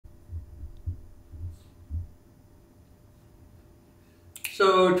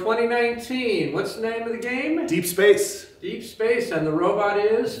So 2019, what's the name of the game? Deep Space. Deep Space, and the robot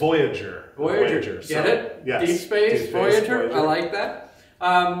is? Voyager. Voyager. Get it? Yes. Deep Space, Voyager. I like that.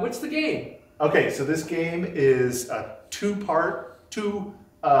 What's the game? Okay, so this game is a two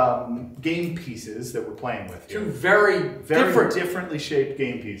game pieces that we're playing with here. Two very differently shaped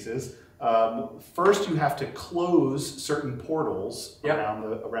game pieces. First, you have to close certain portals around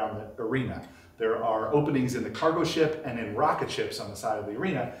the arena. There are openings in the cargo ship and in rocket ships on the side of the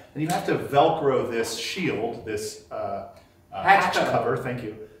arena, and you have to Velcro this shield, this hatch cover, thank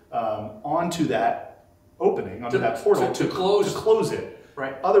you, onto that opening, onto that portal to close it.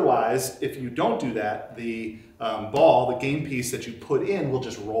 Right. Otherwise, if you don't do that, the ball, the game piece that you put in, will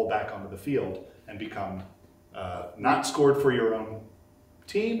just roll back onto the field and become not scored for your own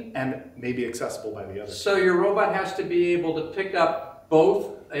team and maybe accessible by the other. So your robot has to be able to pick up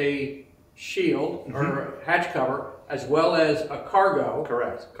both a shield or a hatch cover as well as a cargo.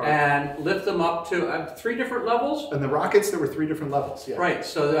 Correct. And lift them up to 3 different levels? And the rockets, there were 3 different levels, yeah. Right,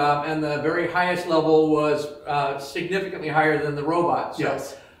 so and the very highest level was significantly higher than the robot. So,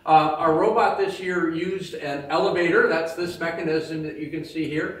 yes. Our robot this year used an elevator, that's this mechanism that you can see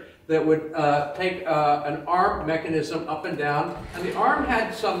here, that would take an arm mechanism up and down. And the arm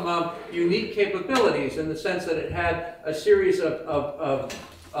had some unique capabilities in the sense that it had a series of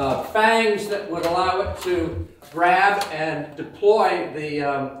fangs that would allow it to grab and deploy the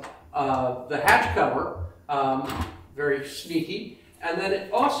hatch cover, very sneaky. And then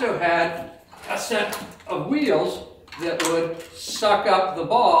it also had a set of wheels that would suck up the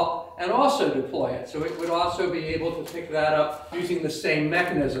ball and also deploy it. So it would also be able to pick that up using the same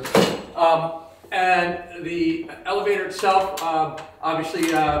mechanism. And the elevator itself, obviously,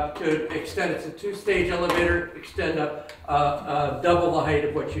 could extend. It's a 2-stage elevator, extend up double the height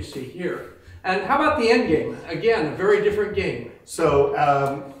of what you see here. And how about the end game? Again, a very different game. So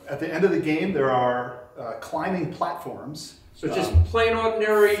at the end of the game, there are climbing platforms. So just plain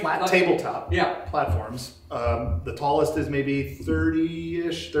ordinary flat tabletop platforms. The tallest is maybe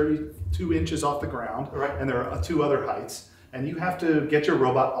 30-ish, 32 inches off the ground, and there are 2 other heights. And you have to get your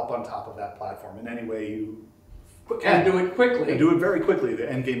robot up on top of that platform in any way you can. And do it quickly. And do it very quickly. The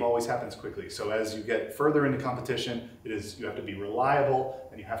end game always happens quickly. So as you get further into competition, you have to be reliable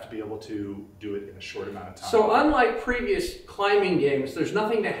and you have to be able to do it in a short amount of time. So unlike previous climbing games, there's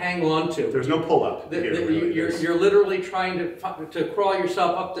nothing to hang on to. There's no pull-up. You're literally trying to crawl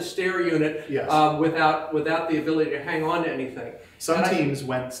yourself up the stair unit without the ability to hang on to anything. Some teams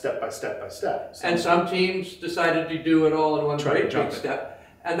went step by step by step. And some teams decided to do it all in one great big step.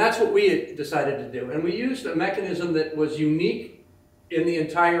 And that's what we decided to do. And we used a mechanism that was unique in the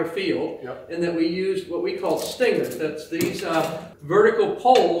entire field, in that we used what we call stingers. That's these vertical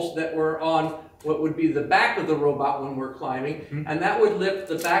poles that were on what would be the back of the robot when we're climbing, and that would lift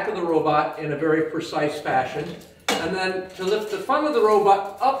the back of the robot in a very precise fashion. And then to lift the front of the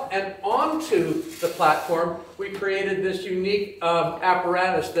robot up and onto the platform, we created this unique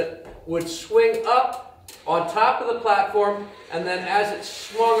apparatus that would swing up on top of the platform, and then as it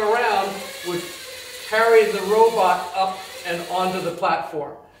swung around, would carry the robot up and onto the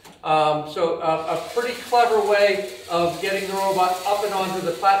platform. So a pretty clever way of getting the robot up and onto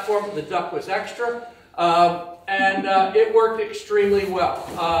the platform. The duck was extra, and it worked extremely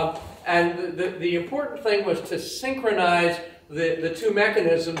well. And the important thing was to synchronize the 2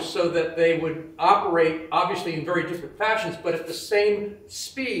 mechanisms so that they would operate, obviously in very different fashions, but at the same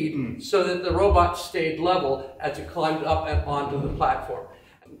speed, so that the robot stayed level as it climbed up and onto the platform.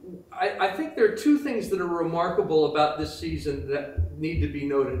 I think there are 2 things that are remarkable about this season that need to be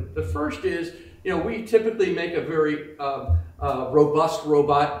noted. The first is, we typically make a very robust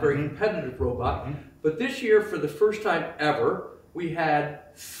robot, very competitive robot, but this year, for the first time ever, we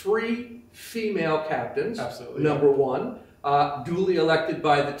had 3 female captains. Absolutely. Number 1. Duly elected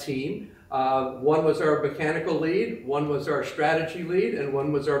by the team. One was our mechanical lead, one was our strategy lead, and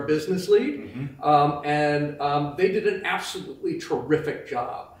one was our business lead. And they did an absolutely terrific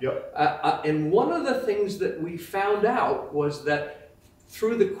job. And one of the things that we found out was that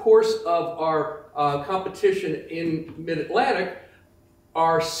through the course of our competition in Mid-Atlantic,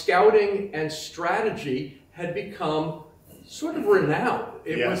 our scouting and strategy had become sort of renowned.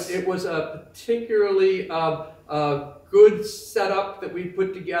 It was a particularly good setup that we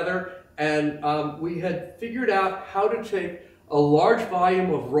put together, and we had figured out how to take a large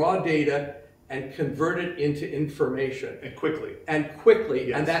volume of raw data and convert it into information. And quickly.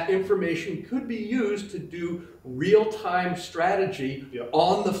 And that information could be used to do real-time strategy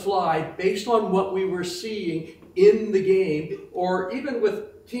on the fly based on what we were seeing in the game, or even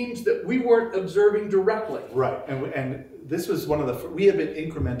with teams that we weren't observing directly. Right, and this was one of the, we have been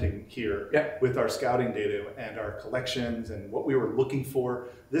incrementing here with our scouting data and our collections and what we were looking for.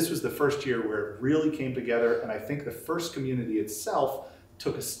 This was the first year where it really came together, and I think the first community itself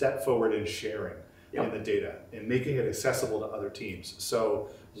took a step forward in sharing in the data and making it accessible to other teams. So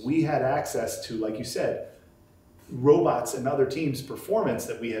we had access to, like you said, robots and other teams' performance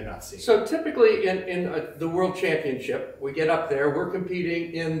that we had not seen. So typically in the World Championship, we get up there, we're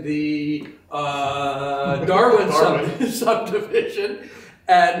competing in the Darwin. subdivision,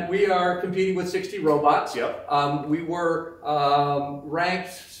 and we are competing with 60 robots. We were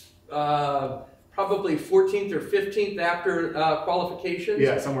ranked probably 14th or 15th after qualifications.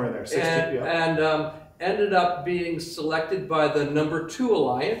 Yeah, somewhere in there. 60, and ended up being selected by the #2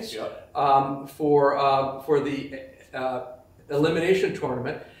 alliance for the elimination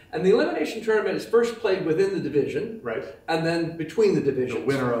tournament. And the elimination tournament is first played within the division, and then between the divisions. The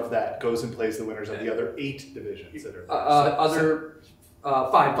winner of that goes and plays the winners of the other 8 divisions that are other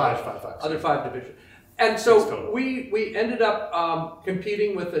 5 divisions. And so we ended up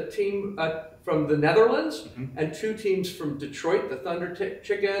competing with a team from the Netherlands and 2 teams from Detroit, the Thunder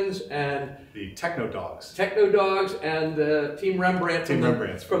Chickens and the Techno Dogs and the Team Rembrandt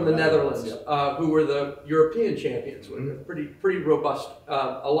from the Netherlands, who were the European champions. With a pretty robust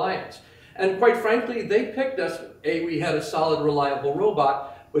alliance. And quite frankly, they picked us. We had a solid, reliable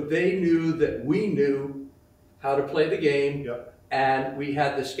robot, but they knew that we knew how to play the game. And we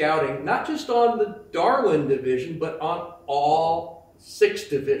had the scouting, not just on the Darwin division, but on all 6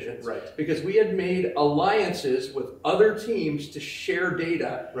 divisions. Because we had made alliances with other teams to share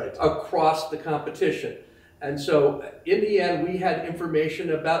data across the competition. And so in the end, we had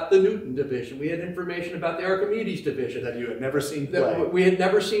information about the Newton division. We had information about the Archimedes division. That you had never seen play. We had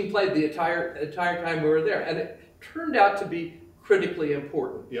never seen play the entire time we were there. And it turned out to be critically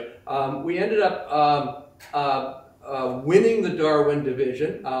important. We ended up winning the Darwin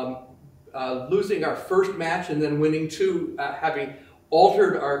division, losing our first match and then winning 2, having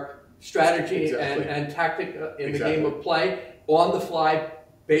altered our strategy and tactic in the game of play on the fly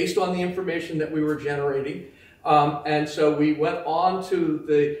based on the information that we were generating. And so we went on to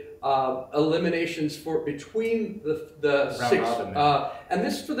the eliminations between the 6, and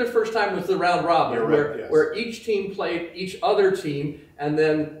this for the first time was the round robin, where each team played each other team, and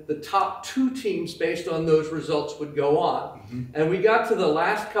then the top 2 teams based on those results would go on. And we got to the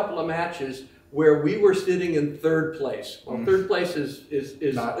last couple of matches where we were sitting in 3rd place. Well, 3rd place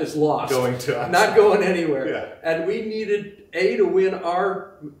is lost, not going anywhere. And we needed to win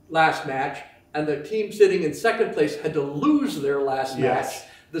our last match, and the team sitting in 2nd place had to lose their last match.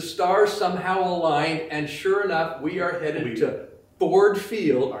 The stars somehow aligned, and sure enough, we are headed to Ford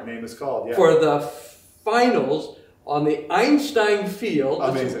Field. Our name is called, for the finals on the Einstein Field.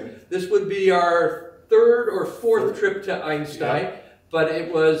 Amazing. This would be our 3rd or 4th trip to Einstein, but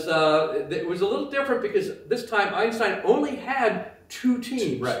it was a little different because this time Einstein only had 2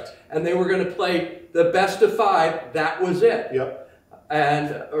 teams, and they were going to play the best of 5. That was it.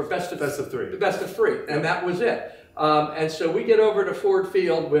 Or best of 3. The best of 3, and that was it. And so we get over to Ford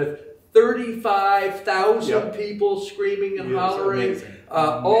Field with 35,000 people screaming and hollering.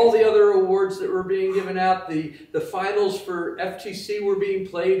 All the other awards that were being given out, the finals for FTC were being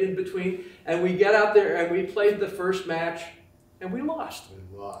played in between, and we get out there and we played the first match, and we lost.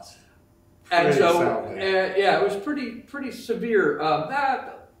 And so, it was pretty severe.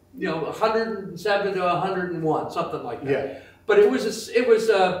 107 to 101, something like that. But it was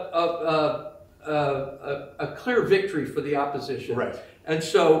a clear victory for the opposition. And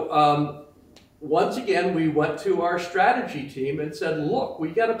so once again, we went to our strategy team and said, look, we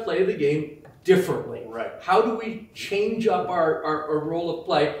got to play the game differently. How do we change up our role of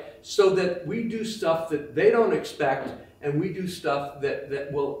play so that we do stuff that they don't expect, and we do stuff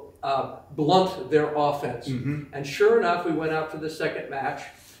that will blunt their offense? And sure enough, we went out for the 2nd match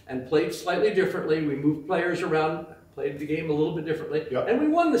and played slightly differently. We moved players around, played the game a little bit differently, and we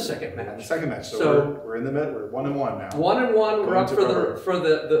won the 2nd match. So we're in the middle. We're 1-1 now. 1-1. We're up for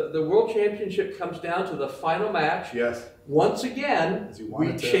the World Championship. Comes down to the final match. Once again,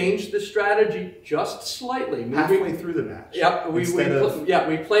 we changed the strategy just slightly. Halfway through the match. We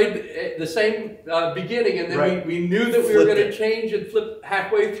played the same beginning, and then we knew that we were going to change and flip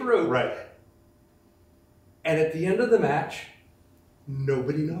halfway through. And at the end of the match,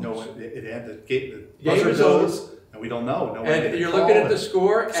 nobody knows. No one. The buzzer goes. And we don't know. And you're looking at the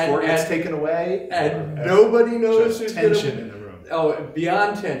score, and gets taken away, and nobody knows who's going to tension in the room. Oh,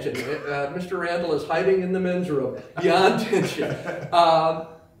 beyond tension. Mr. Randall is hiding in the men's room. Beyond tension.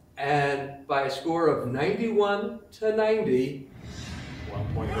 And by a score of 91 to 90,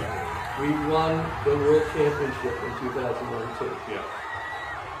 1 point record. We won the World Championship in 2001 too. Yeah.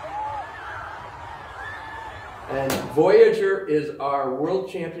 And Voyager is our World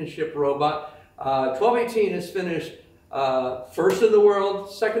Championship robot. 1218 has finished first in the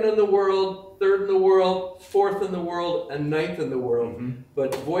world, second in the world, third in the world, fourth in the world, and ninth in the world. Mm-hmm.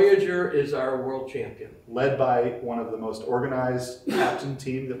 But Voyager is our world champion. Led by one of the most organized captain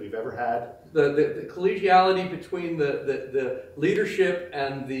team that we've ever had. The collegiality between the leadership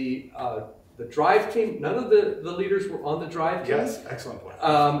and the drive team, none of the leaders were on the drive team. Yes, excellent point.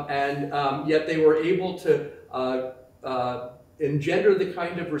 Yet they were able to engender the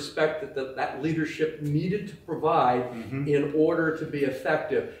kind of respect that leadership needed to provide in order to be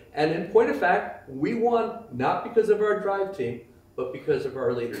effective. And in point of fact, we won not because of our drive team, but because of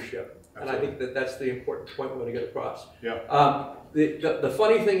our leadership. Absolutely. And I think that's the important point we want to get across. Yeah. The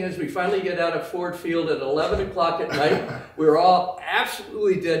funny thing is we finally get out of Ford Field at 11 o'clock at night. We're all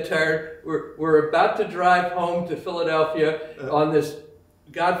absolutely dead tired. We're about to drive home to Philadelphia on this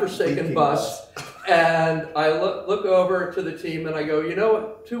godforsaken bus. And I look over to the team and I go, you know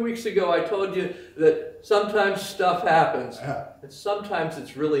what, 2 weeks ago I told you that sometimes stuff happens. Yeah. And sometimes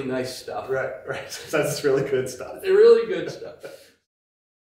it's really nice stuff. Right. That's really good stuff. Really good stuff.